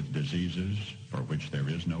with diseases for which there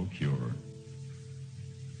is no cure.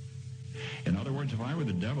 In other words, if I were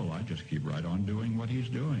the devil, I'd just keep right on doing what he's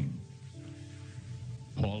doing.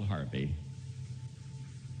 Paul Harvey.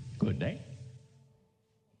 Good day.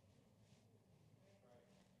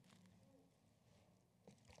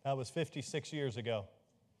 That was 56 years ago.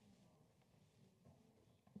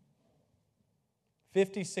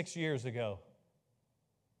 56 years ago,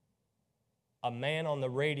 a man on the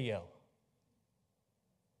radio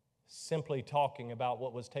simply talking about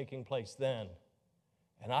what was taking place then.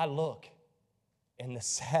 And I look, and the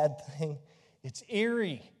sad thing, it's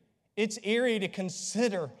eerie. It's eerie to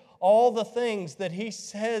consider all the things that he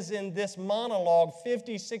says in this monologue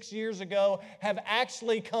 56 years ago have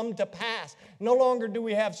actually come to pass. No longer do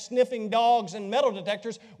we have sniffing dogs and metal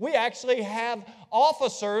detectors. We actually have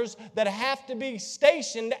officers that have to be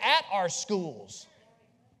stationed at our schools.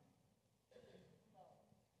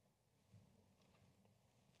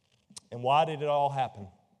 And why did it all happen?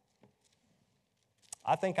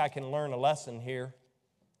 I think I can learn a lesson here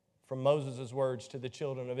from Moses' words to the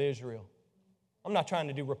children of Israel. I'm not trying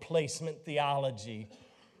to do replacement theology,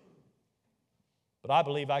 but I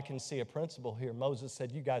believe I can see a principle here. Moses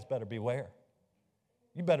said, you guys better beware.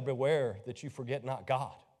 You better beware that you forget not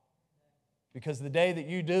God. Because the day that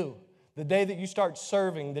you do, the day that you start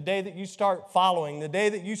serving, the day that you start following, the day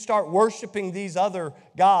that you start worshiping these other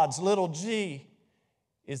gods, little g,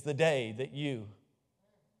 is the day that you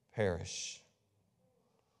perish.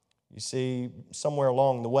 You see, somewhere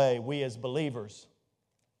along the way, we as believers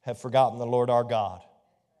have forgotten the Lord our God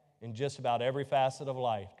in just about every facet of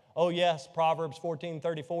life. Oh yes, Proverbs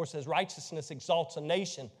 14:34 says, righteousness exalts a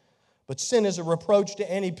nation, but sin is a reproach to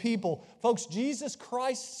any people. Folks, Jesus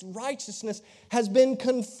Christ's righteousness has been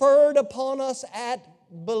conferred upon us at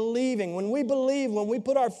believing. When we believe, when we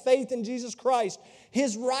put our faith in Jesus Christ,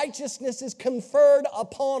 His righteousness is conferred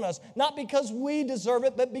upon us. Not because we deserve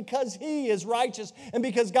it, but because He is righteous. And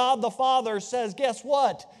because God the Father says, guess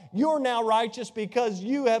what? You're now righteous because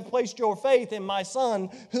you have placed your faith in my Son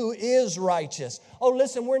who is righteous. Oh,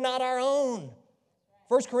 listen, we're not our own.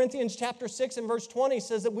 1 Corinthians chapter 6 and verse 20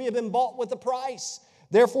 says that we have been bought with a price.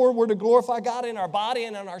 Therefore, we're to glorify God in our body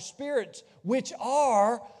and in our spirits, which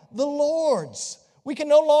are the Lord's. We can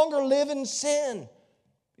no longer live in sin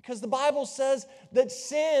because the Bible says that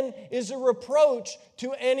sin is a reproach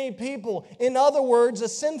to any people. In other words, a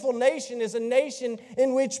sinful nation is a nation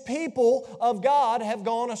in which people of God have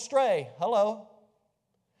gone astray. Hello?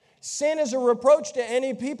 Sin is a reproach to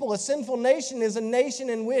any people. A sinful nation is a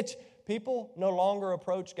nation in which people no longer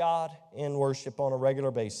approach God in worship on a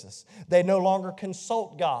regular basis. They no longer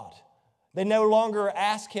consult God. They no longer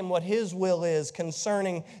ask Him what His will is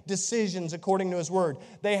concerning decisions according to His Word.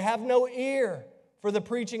 They have no ear for the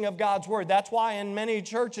preaching of God's Word. That's why in many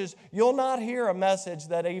churches, you'll not hear a message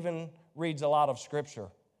that even reads a lot of Scripture.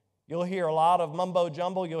 You'll hear a lot of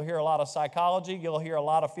mumbo-jumbo. You'll hear a lot of psychology. You'll hear a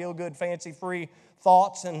lot of feel-good, fancy-free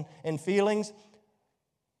thoughts and feelings.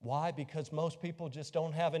 Why? Because most people just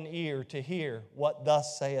don't have an ear to hear what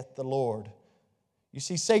thus saith the Lord. You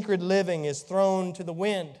see, sacred living is thrown to the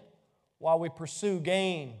wind while we pursue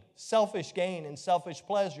gain, selfish gain and selfish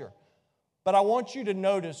pleasure. But I want you to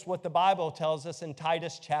notice what the Bible tells us in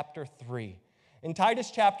Titus chapter 3. In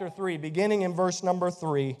Titus chapter 3, beginning in verse number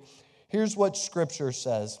 3, here's what Scripture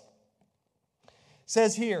says. It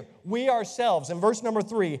says here, we ourselves, in verse number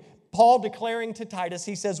 3, Paul declaring to Titus,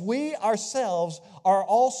 he says, we ourselves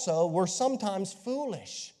were sometimes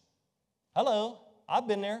foolish. Hello, I've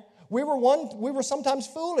been there. We were sometimes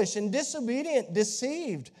foolish and disobedient,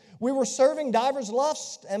 deceived. We were serving divers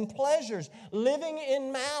lusts and pleasures, living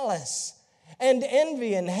in malice and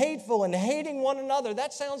envy and hateful and hating one another.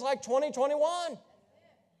 That sounds like 2021.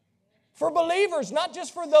 For believers, not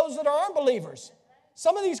just for those that aren't believers.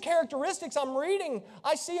 Some of these characteristics I'm reading,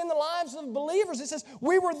 I see in the lives of believers. It says,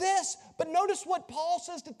 we were this. But notice what Paul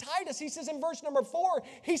says to Titus. He says in verse number 4,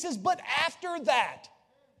 he says, but after that,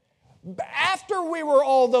 after we were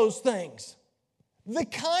all those things, the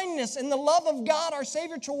kindness and the love of God, our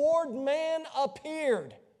Savior, toward man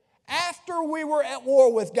appeared. After we were at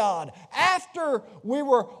war with God, after we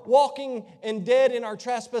were walking and dead in our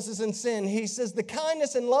trespasses and sin, he says, the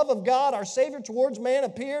kindness and love of God, our Savior, towards man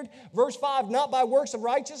appeared. Verse 5, not by works of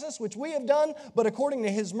righteousness, which we have done, but according to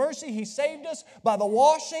His mercy, He saved us by the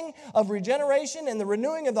washing of regeneration and the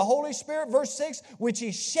renewing of the Holy Spirit. Verse 6, which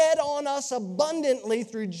He shed on us abundantly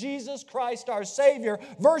through Jesus Christ our Savior.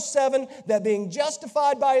 Verse 7, that being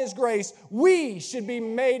justified by His grace, we should be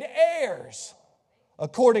made heirs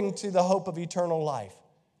according to the hope of eternal life.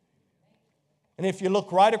 And if you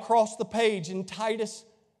look right across the page in Titus,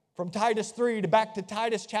 from Titus 3 to back to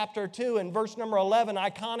Titus chapter 2 and verse number 11,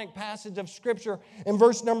 iconic passage of Scripture. In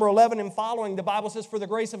verse number 11 and following, the Bible says, for the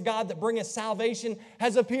grace of God that bringeth salvation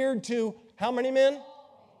has appeared to how many men?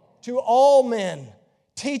 To all men,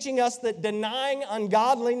 teaching us that denying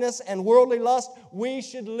ungodliness and worldly lust, we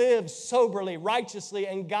should live soberly, righteously,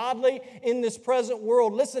 and godly in this present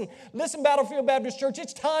world. Listen, Battlefield Baptist Church,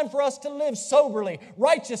 it's time for us to live soberly,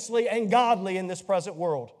 righteously, and godly in this present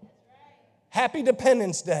world. Happy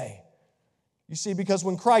Dependence Day. You see, because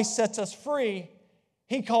when Christ sets us free,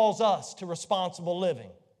 He calls us to responsible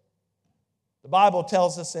living. The Bible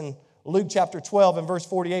tells us in Luke chapter 12 and verse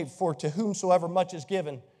 48, for to whomsoever much is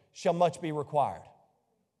given shall much be required.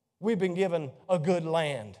 We've been given a good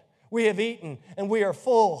land. We have eaten and we are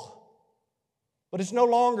full. But it's no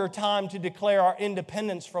longer time to declare our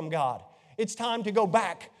independence from God. It's time to go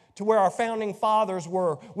back to where our founding fathers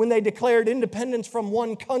were. When they declared independence from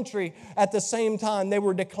one country, at the same time they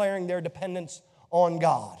were declaring their dependence on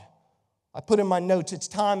God. I put in my notes, it's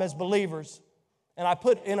time as believers, and I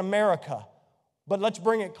put in America, but let's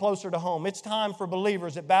bring it closer to home. It's time for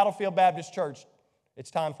believers at Battlefield Baptist Church.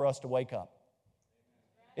 It's time for us to wake up.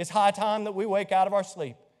 It's high time that we wake out of our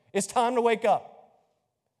sleep. It's time to wake up.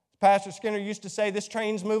 Pastor Skinner used to say, this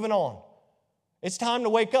train's moving on. It's time to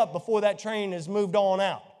wake up before that train has moved on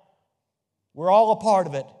out. We're all a part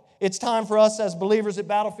of it. It's time for us as believers at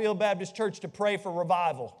Battlefield Baptist Church to pray for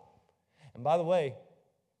revival. And by the way,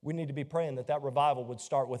 we need to be praying that revival would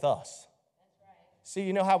start with us. See,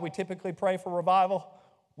 you know how we typically pray for revival?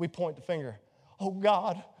 We point the finger. Oh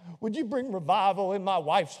God, would you bring revival in my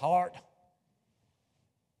wife's heart?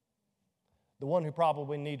 The one who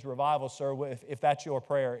probably needs revival, sir, if that's your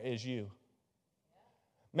prayer, is you.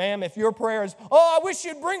 Ma'am, if your prayer is, oh, I wish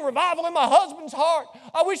you'd bring revival in my husband's heart.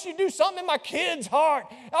 I wish you'd do something in my kid's heart.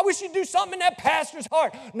 I wish you'd do something in that pastor's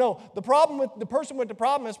heart. No, the person with the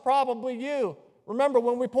problem is probably you. Remember,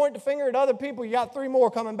 when we point the finger at other people, you got 3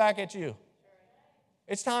 more coming back at you.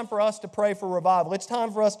 It's time for us to pray for revival. It's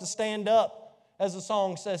time for us to stand up, as the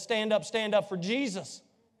song says, stand up for Jesus.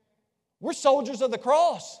 We're soldiers of the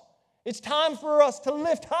cross. It's time for us to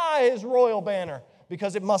lift high His royal banner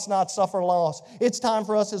because it must not suffer loss. It's time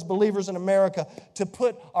for us as believers in America to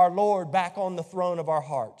put our Lord back on the throne of our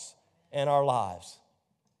hearts and our lives.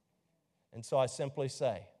 And so I simply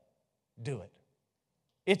say, do it.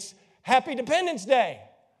 It's Happy Dependence Day.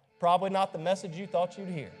 Probably not the message you thought you'd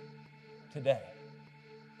hear today,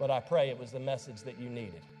 but I pray it was the message that you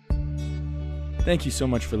needed. Thank you so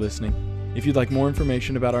much for listening. If you'd like more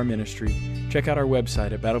information about our ministry, check out our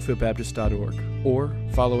website at battlefieldbaptist.org or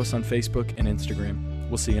follow us on Facebook and Instagram.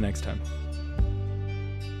 We'll see you next time.